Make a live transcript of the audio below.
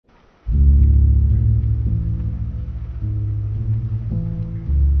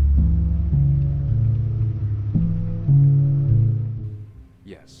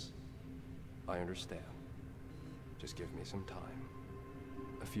understand. Just give me some time.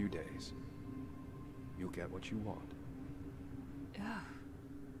 A few days. You'll get what you want. Ugh,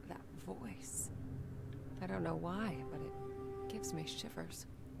 that voice. I don't know why, but it gives me shivers.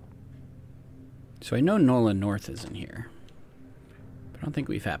 So I know Nolan North is in here, but I don't think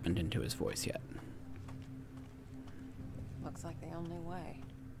we've happened into his voice yet. Looks like the only way.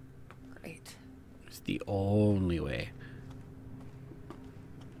 Great. It's the only way.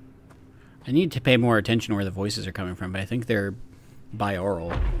 I need to pay more attention where the voices are coming from, but I think they're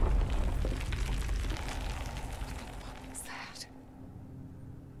binaural. What's that?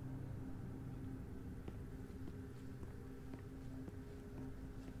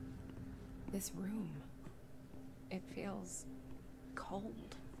 This room. It feels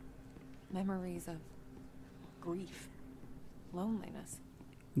cold. Memories of grief. Loneliness.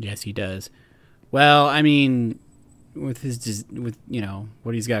 Yes, he does. Well, I mean, with you know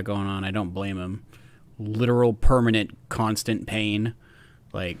what he's got going on, I don't blame him. Literal, permanent, constant pain.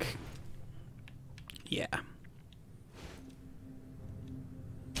 Like, yeah.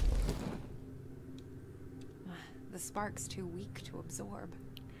 The spark's too weak to absorb.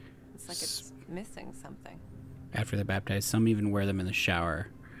 It's like it's missing something. After they're baptized, some even wear them in the shower.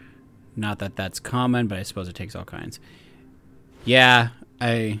 Not that that's common, but I suppose it takes all kinds. Yeah,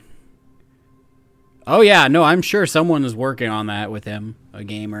 oh yeah, no, I'm sure someone is working on that with him, a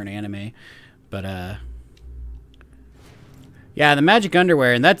game or an anime. But yeah, the magic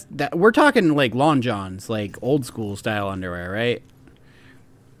underwear, and that we're talking like Lon Johns, like old school style underwear, right?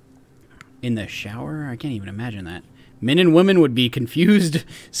 In the shower, I can't even imagine that. Men and women would be confused,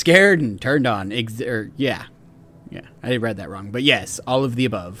 scared, and turned on. Yeah, I read that wrong, but yes, all of the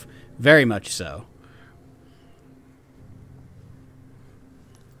above, very much so.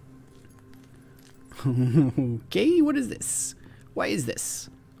 Okay, what is this? Why is this?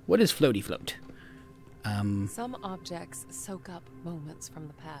 What is floaty float? Some objects soak up moments from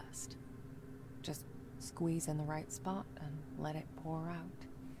the past. Just squeeze in the right spot and let it pour out.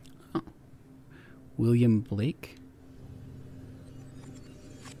 Oh. William Blake?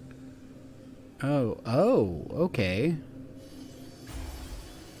 Oh, okay.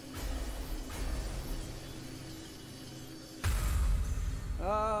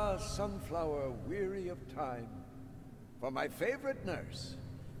 Ah, sunflower, weary of time. For my favorite nurse.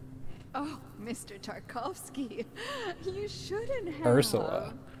 Oh, Mr. Tarkovsky, you shouldn't have.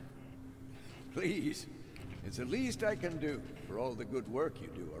 Ursula. Please, it's the least I can do for all the good work you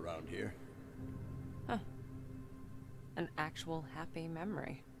do around here. Huh. An actual happy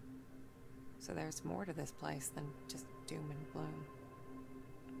memory. So there's more to this place than just doom and gloom.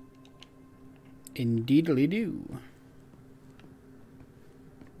 Indeedly do.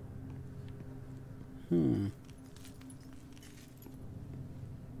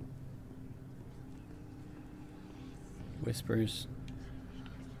 Whispers.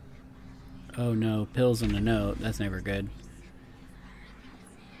 Oh no, pills and a note. That's never good.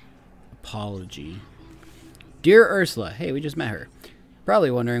 Apology. Dear Ursula. Hey, we just met her.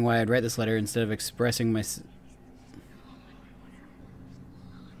 Probably wondering why I'd write this letter instead of expressing my...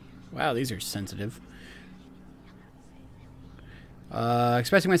 Wow, these are sensitive.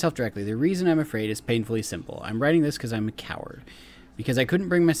 Expressing myself directly. The reason I'm afraid is painfully simple. I'm writing this because I'm a coward. Because I couldn't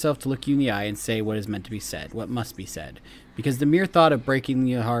bring myself to look you in the eye and say what is meant to be said, what must be said. Because the mere thought of breaking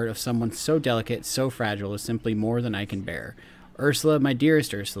the heart of someone so delicate, so fragile, is simply more than I can bear. Ursula, my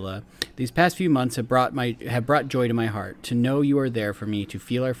dearest Ursula, these past few months have brought joy to my heart, to know you are there for me, to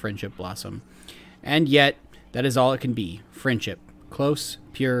feel our friendship blossom. And yet, that is all it can be. Friendship. Close,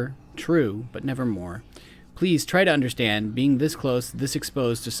 pure, true, but never more. Please try to understand, being this close, this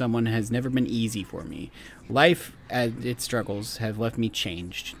exposed to someone has never been easy for me. Life and its struggles have left me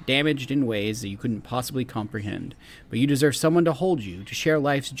changed, damaged in ways that you couldn't possibly comprehend. But you deserve someone to hold you, to share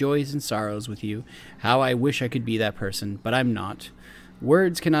life's joys and sorrows with you. How I wish I could be that person, but I'm not.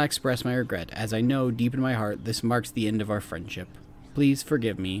 Words cannot express my regret, as I know deep in my heart this marks the end of our friendship. Please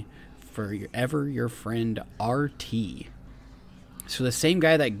forgive me. Forever your friend, R.T. So the same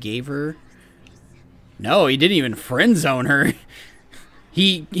guy that gave her... No, he didn't even friend zone her.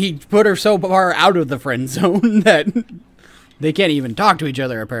 He put her so far out of the friend zone that they can't even talk to each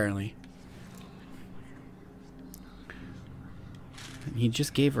other, apparently. He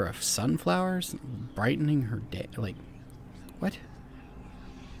just gave her a sunflowers, brightening her day. Like, what?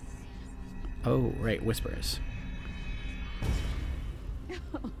 Oh, right, whispers.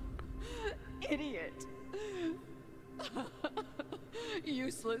 Idiot.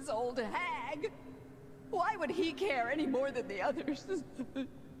 Useless old hag. Why would he care any more than the others?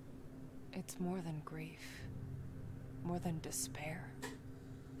 It's more than grief. More than despair.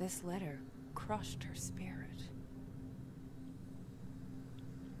 This letter crushed her spirit.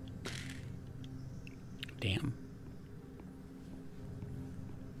 Damn.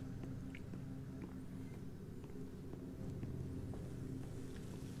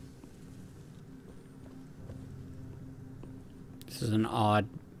 This is an odd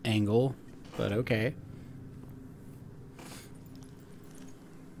angle, but okay.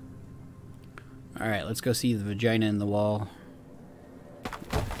 Alright, let's go see the vagina in the wall.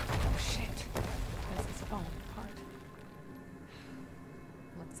 Oh shit. This is falling apart.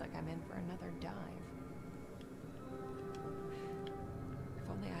 Looks like I'm in for another dive. If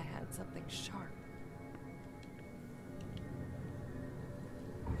only I had something sharp.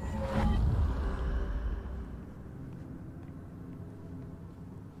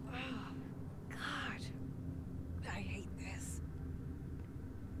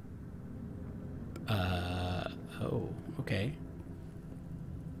 Oh, okay.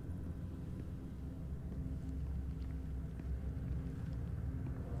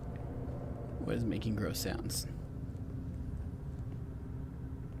 What is making gross sounds?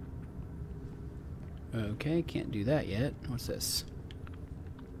 Okay, can't do that yet. What's this?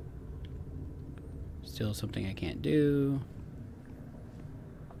 Still something I can't do.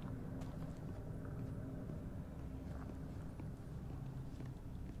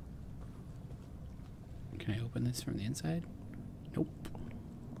 Can I open this from the inside? Nope.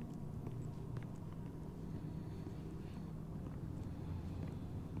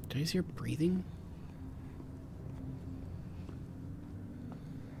 Did I hear breathing?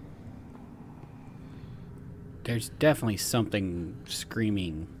 There's definitely something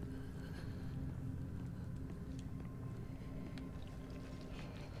screaming.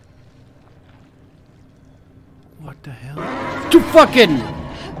 What the hell? You fucking...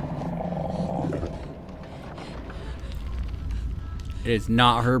 It is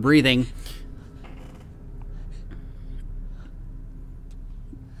not her breathing.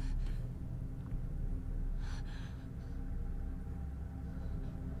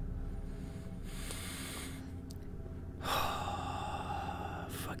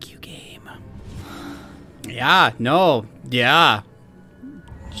 Fuck you, game. Yeah, no, yeah.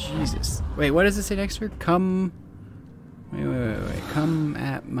 Jesus. Wait, what does it say next to her? Come... Wait. Come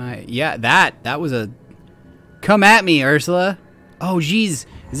at my... Yeah, that was a... Come at me, Ursula. Oh, jeez.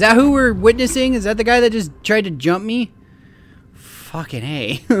 Is that who we're witnessing? Is that the guy that just tried to jump me? Fucking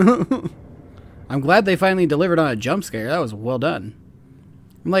A. I'm glad they finally delivered on a jump scare. That was well done.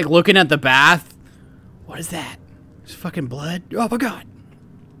 I'm like looking at the bath. What is that? There's fucking blood. Oh my god.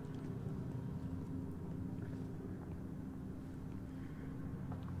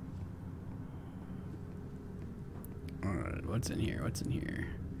 Alright, what's in here? What's in here?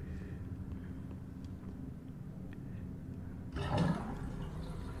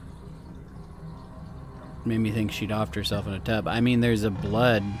 Made me think she'd offed herself in a tub. I mean, there's a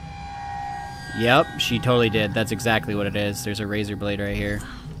blood. Yep, she totally did. That's exactly what it is. There's a razor blade right here.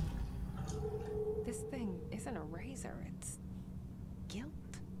 This thing isn't a razor. It's guilt,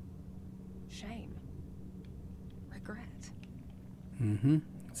 shame, regret. Mm-hmm.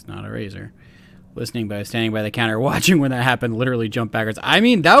 It's not a razor. Listening by standing by the counter, watching when that happened, literally jumped backwards. I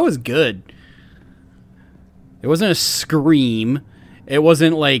mean, that was good. It wasn't a scream. It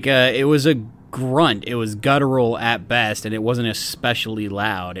wasn't like it was a grunt. It was guttural at best, and it wasn't especially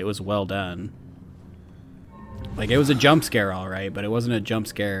loud. It was well done. Like, it was a jump scare, all right, but it wasn't a jump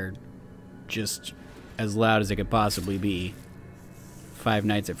scare just as loud as it could possibly be. Five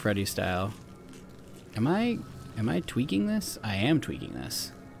Nights at Freddy's style. Am I tweaking this? I am tweaking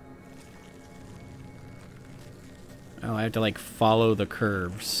this. Oh, I have to like follow the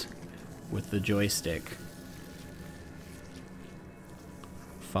curves with the joystick.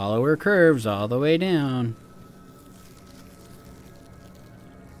 Follow her curves all the way down.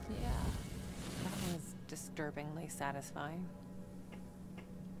 Yeah, that was disturbingly satisfying.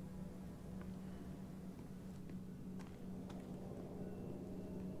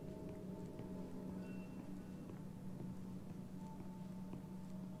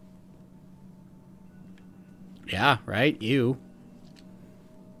 Yeah, right? You.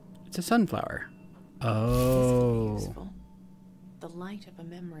 It's a sunflower. Oh. Useful. The light of a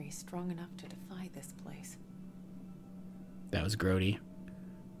memory strong enough to defy this place. That was grody.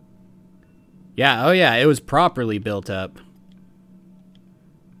 Yeah, oh yeah, it was properly built up.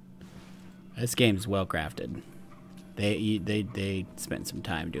 This game's well crafted. They spent some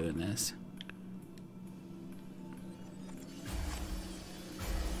time doing this.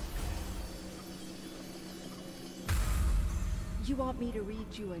 You want me to read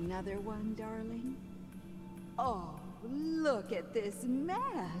you another one, darling? Oh, look at this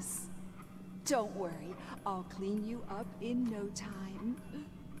mess. Don't worry, I'll clean you up in no time.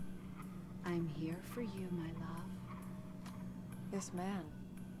 I'm here for you, my love. This man,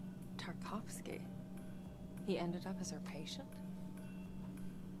 Tarkovsky, he ended up as her patient?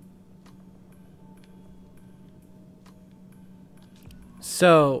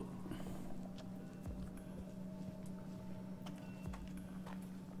 So...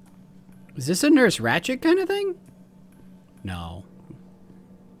 is this a Nurse Ratched kind of thing? No.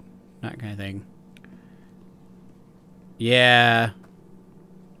 Not kind of thing. Yeah.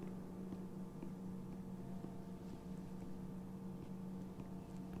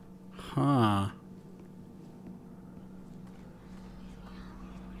 Huh.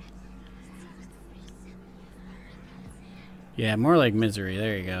 Yeah, more like Misery.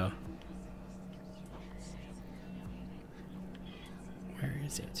 There you go. Where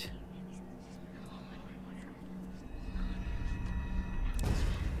is it?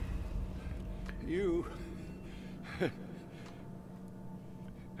 You...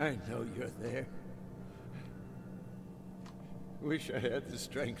 I know you're there. Wish I had the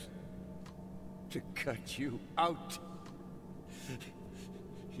strength to cut you out.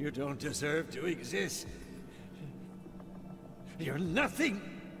 You don't deserve to exist. You're nothing.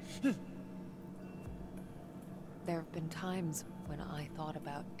 There have been times when I thought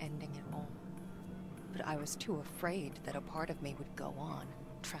about ending it all. But I was too afraid that a part of me would go on,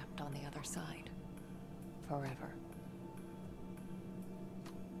 trapped on the other side. Forever.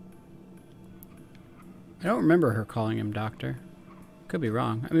 I don't remember her calling him doctor. Could be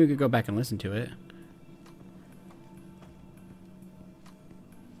wrong. I mean, we could go back and listen to it.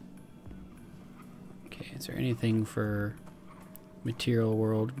 Okay, is there anything for material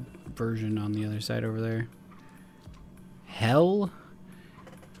world version on the other side over there? Hell?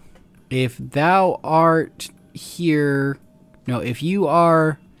 If thou art here... No, if you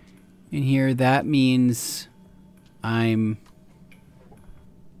are in here, that means I'm...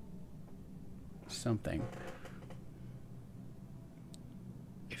 something.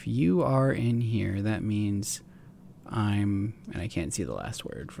 If you are in here, that means I'm... and I can't see the last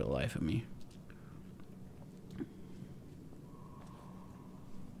word for the life of me.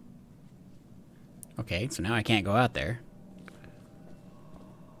 Okay, so now I can't go out there.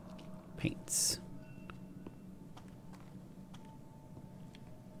 Paints.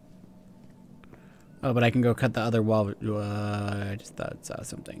 Oh, but I can go cut the other wall. I just thought I saw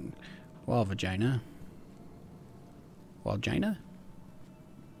something. Wall vagina. Wallgina?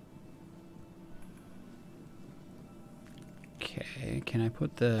 Okay, can I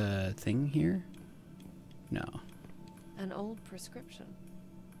put the thing here? No. An old prescription.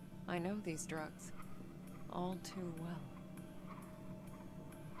 I know these drugs all too well.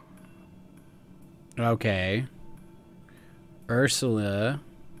 Okay. Ursula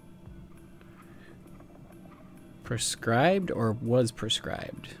prescribed or was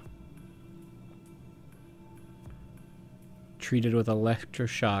prescribed? Treated with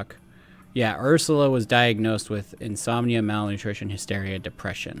electroshock. Yeah, Ursula was diagnosed with insomnia, malnutrition, hysteria,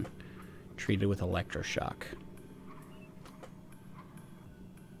 depression. Treated with electroshock.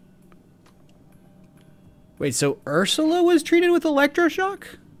 Wait, so Ursula was treated with electroshock?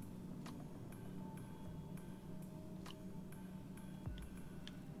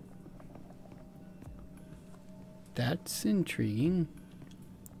 That's intriguing.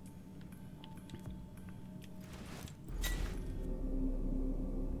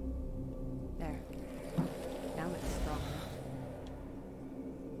 There. Now it's strong.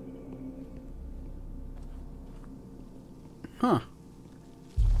 Huh.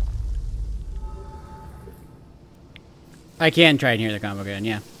 I can try and hear the combo gun,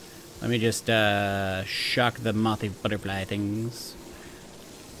 yeah. Let me just shock the mothy butterfly things.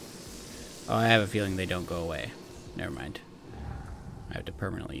 Oh, I have a feeling they don't go away. Never mind. I have to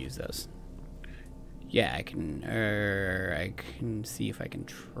permanently use those. Yeah, I can see if I can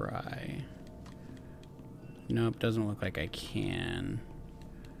try. Nope, doesn't look like I can.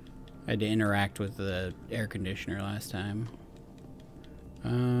 I had to interact with the air conditioner last time.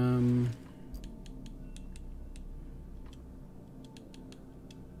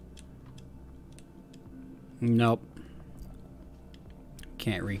 Nope.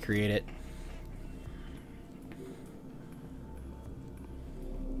 Can't recreate it.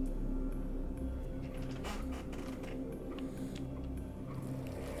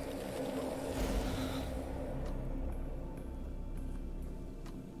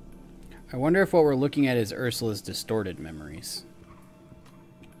 I wonder if what we're looking at is Ursula's distorted memories.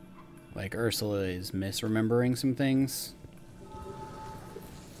 Like Ursula is misremembering some things.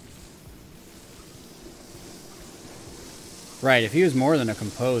 Right, if he was more than a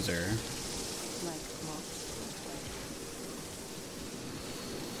composer,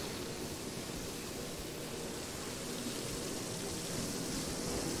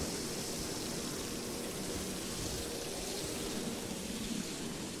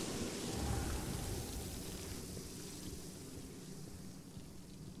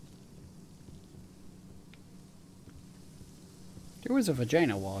 There was a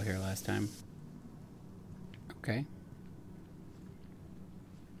vagina wall here last time. Okay.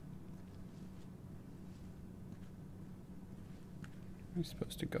 I'm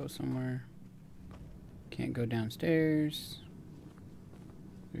supposed to go somewhere. Can't go downstairs.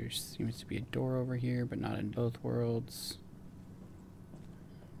 There seems to be a door over here, but not in both worlds.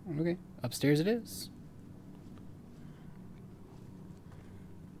 Okay, upstairs it is.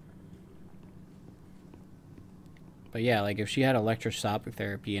 But yeah, like if she had electroshock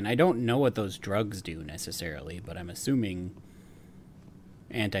therapy, and I don't know what those drugs do necessarily, but I'm assuming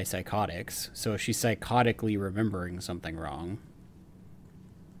antipsychotics. So if she's psychotically remembering something wrong,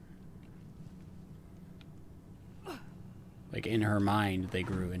 like in her mind they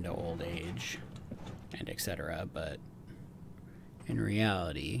grew into old age and etc. But in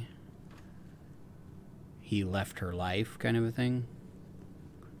reality, he left her life, kind of a thing.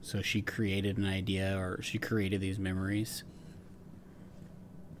 So she created an idea, or she created these memories.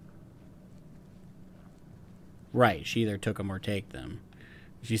 Right, she either took them or take them.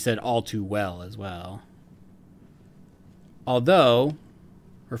 She said all too well as well. Although,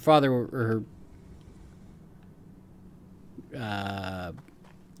 her father, or her,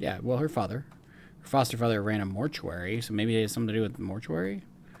 yeah, well, her father, her foster father ran a mortuary, so maybe it has something to do with the mortuary?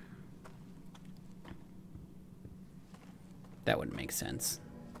 That wouldn't make sense.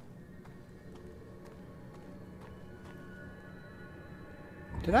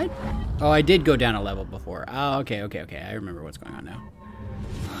 Did I? Oh, I did go down a level before. Oh, okay. I remember what's going on now.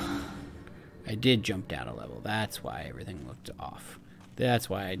 I did jump down a level. That's why everything looked off.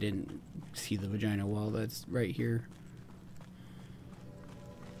 That's why I didn't see the vagina wall that's right here.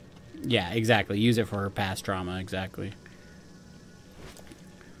 Yeah, exactly. Use it for her past trauma, exactly.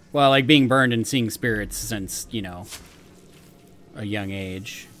 Well, like being burned and seeing spirits since, you know, a young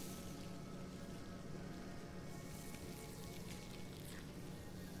age.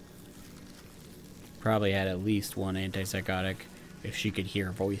 Probably had at least one antipsychotic if she could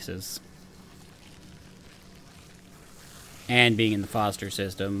hear voices. And being in the foster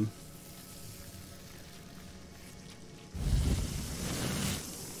system.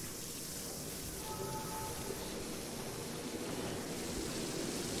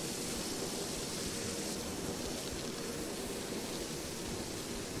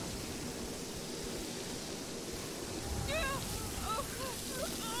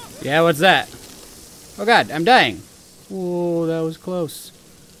 Yeah, what's that? Oh god, I'm dying. Whoa, that was close.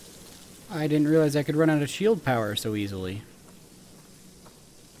 I didn't realize I could run out of shield power so easily.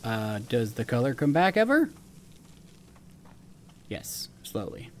 Does the color come back ever? Yes,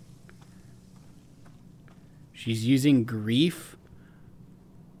 slowly. She's using grief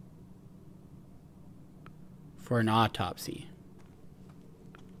for an autopsy.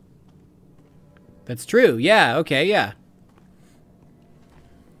 That's true. Yeah, okay, yeah.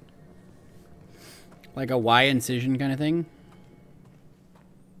 Like a Y incision kind of thing.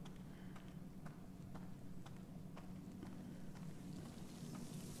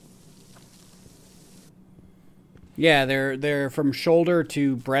 Yeah, they're from shoulder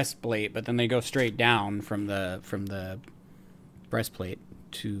to breastplate, but then they go straight down from the breastplate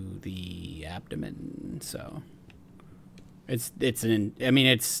to the abdomen. So it's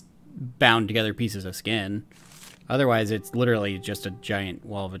bound together pieces of skin. Otherwise, it's literally just a giant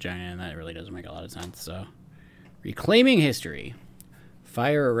wall vagina, and that really doesn't make a lot of sense, so. Reclaiming history.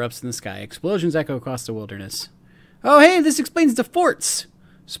 Fire erupts in the sky. Explosions echo across the wilderness. Oh, hey, this explains the forts!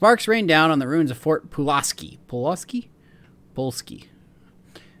 Sparks rain down on the ruins of Fort Pulaski. Pulaski? Polski.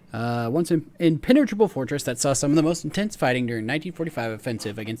 Once an impenetrable fortress that saw some of the most intense fighting during 1945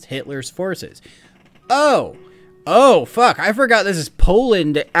 offensive against Hitler's forces. Oh! Oh, fuck. I forgot this is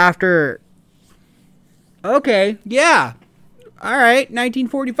Poland after... Okay, yeah. All right,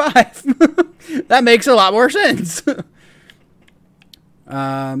 1945. That makes a lot more sense.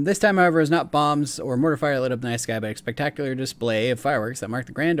 This time, however, is not bombs or mortar fire lit up the night sky, but a spectacular display of fireworks that marked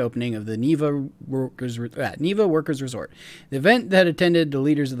the grand opening of the Neva Workers Resort. The event that attended the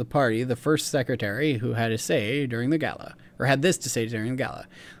leaders of the party, the first secretary, who had a say during the gala, or had this to say during the gala.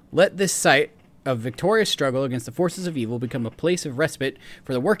 Let this site of victorious struggle against the forces of evil become a place of respite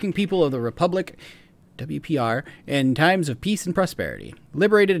for the working people of the Republic, WPR, in times of peace and prosperity.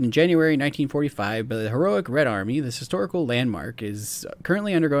 Liberated in January 1945 by the heroic Red Army, this historical landmark is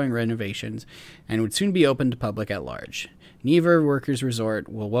currently undergoing renovations and would soon be open to public at large. Neva Workers Resort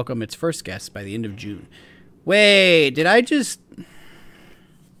will welcome its first guests by the end of June. Wait, did I just...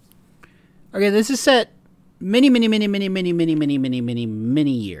 Okay, this is set many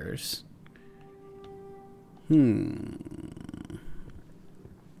years.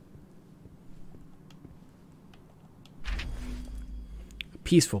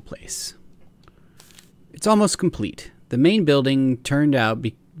 peaceful place. It's almost complete. The main building turned out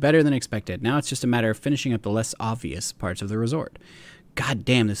better than expected. Now it's just a matter of finishing up the less obvious parts of the resort. God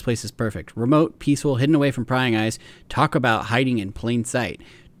damn, this place is perfect. Remote, peaceful, hidden away from prying eyes. Talk about hiding in plain sight.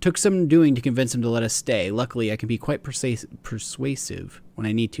 Took some doing to convince him to let us stay. Luckily, I can be quite persuasive when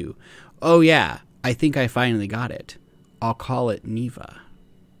I need to. Oh yeah, I think I finally got it. I'll call it Neva.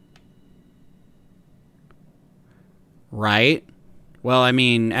 Right? Well, I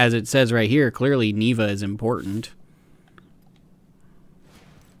mean, as it says right here, clearly Neva is important.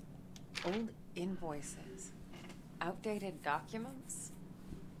 Old invoices. Outdated documents.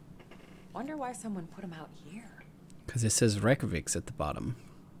 Wonder why someone put them out here. Because it says Reykjavik's at the bottom.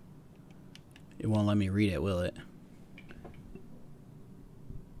 It won't let me read it, will it?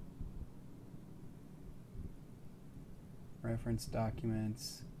 Reference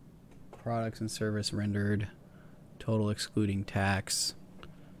documents. Products and service rendered. Total excluding tax.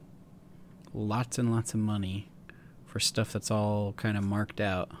 Lots and lots of money for stuff that's all kind of marked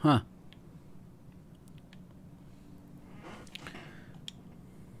out. Huh.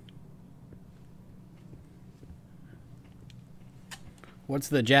 What's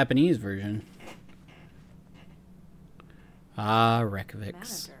the Japanese version? Ah,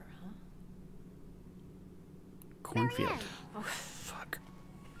 Reykjavik's. Manager, huh? Cornfield. Marianne. Oh, Fuck.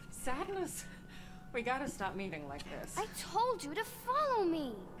 sadness. We gotta stop meeting like this. I told you to follow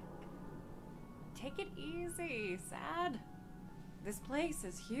me. Take it easy, Sad. This place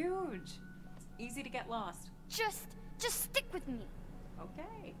is huge. It's easy to get lost. Just stick with me.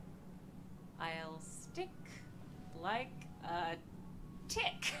 Okay. I'll stick like a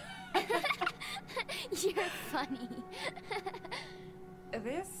tick. You're funny.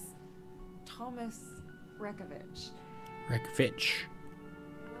 This Thomas Rekovich. Reykjavik.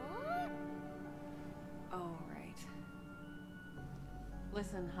 What? Oh, right.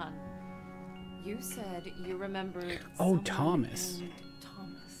 Listen, hun. You said you remembered. Oh, someone Thomas. named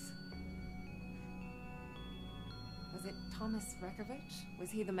Thomas. Was it Thomas Rekovich? Was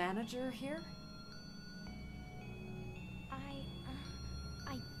he the manager here?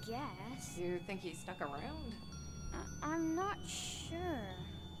 I guess. Do you think he stuck around? I'm not sure.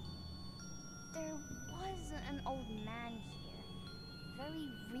 There was an old man here. Very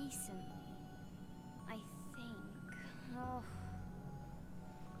recently. I think. Oh.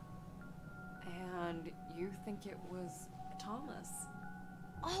 And you think it was Thomas?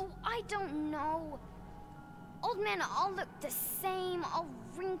 Oh, I don't know. Old men all look the same, all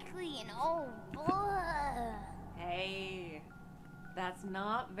wrinkly and all blah. Hey, that's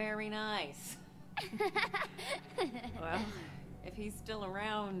not very nice. Well, if he's still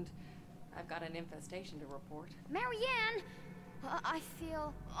around, I've got an infestation to report. Marianne! I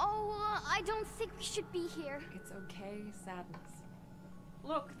feel... Oh, I don't think we should be here. It's okay, Sadness.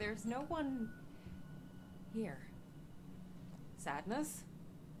 Look, there's no one here. Sadness?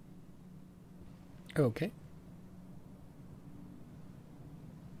 Okay.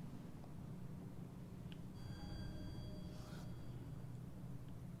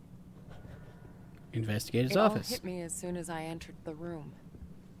 Investigate his It all office. hit me as soon as I entered the room.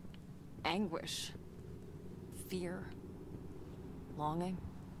 Anguish. Fear. Longing.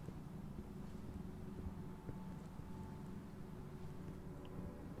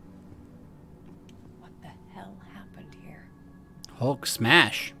 What the hell happened here? Hulk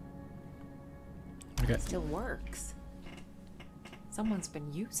smash. Okay. It still works. Someone's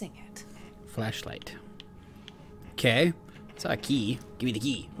been using it. Flashlight. Okay. Saw a key. Give me the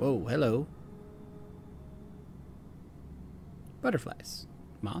key. Whoa, hello. Butterflies.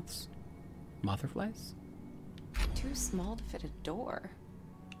 Moths. Motherflies. Too small to fit a door.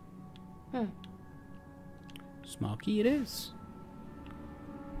 Small key it is.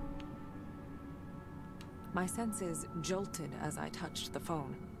 My senses jolted as I touched the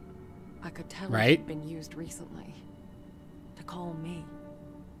phone. I could tell it Right. had been used recently. To call me.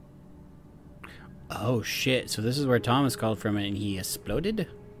 Oh shit, so this is where Thomas called from and he exploded?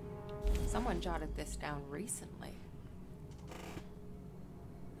 Someone jotted this down recently.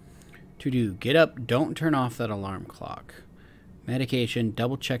 To do, get up, don't turn off that alarm clock. Medication,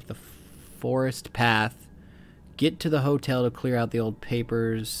 double check the forest path. Get to the hotel to clear out the old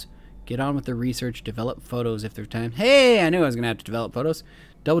papers. Get on with the research, develop photos if there's time. Hey, I knew I was going to have to develop photos.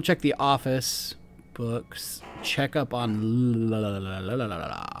 Double check the office, books, check up on la la la la la la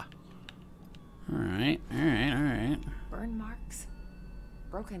la. Alright, alright, alright. Burn marks.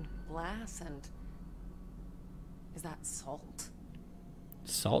 Broken glass and... Is that salt?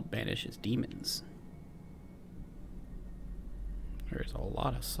 Salt banishes demons. There's a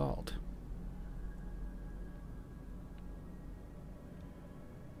lot of salt.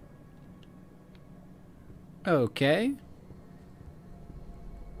 Okay.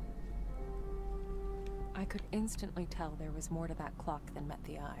 I could instantly tell there was more to that clock than met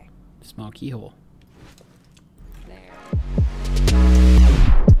the eye. Small keyhole. There.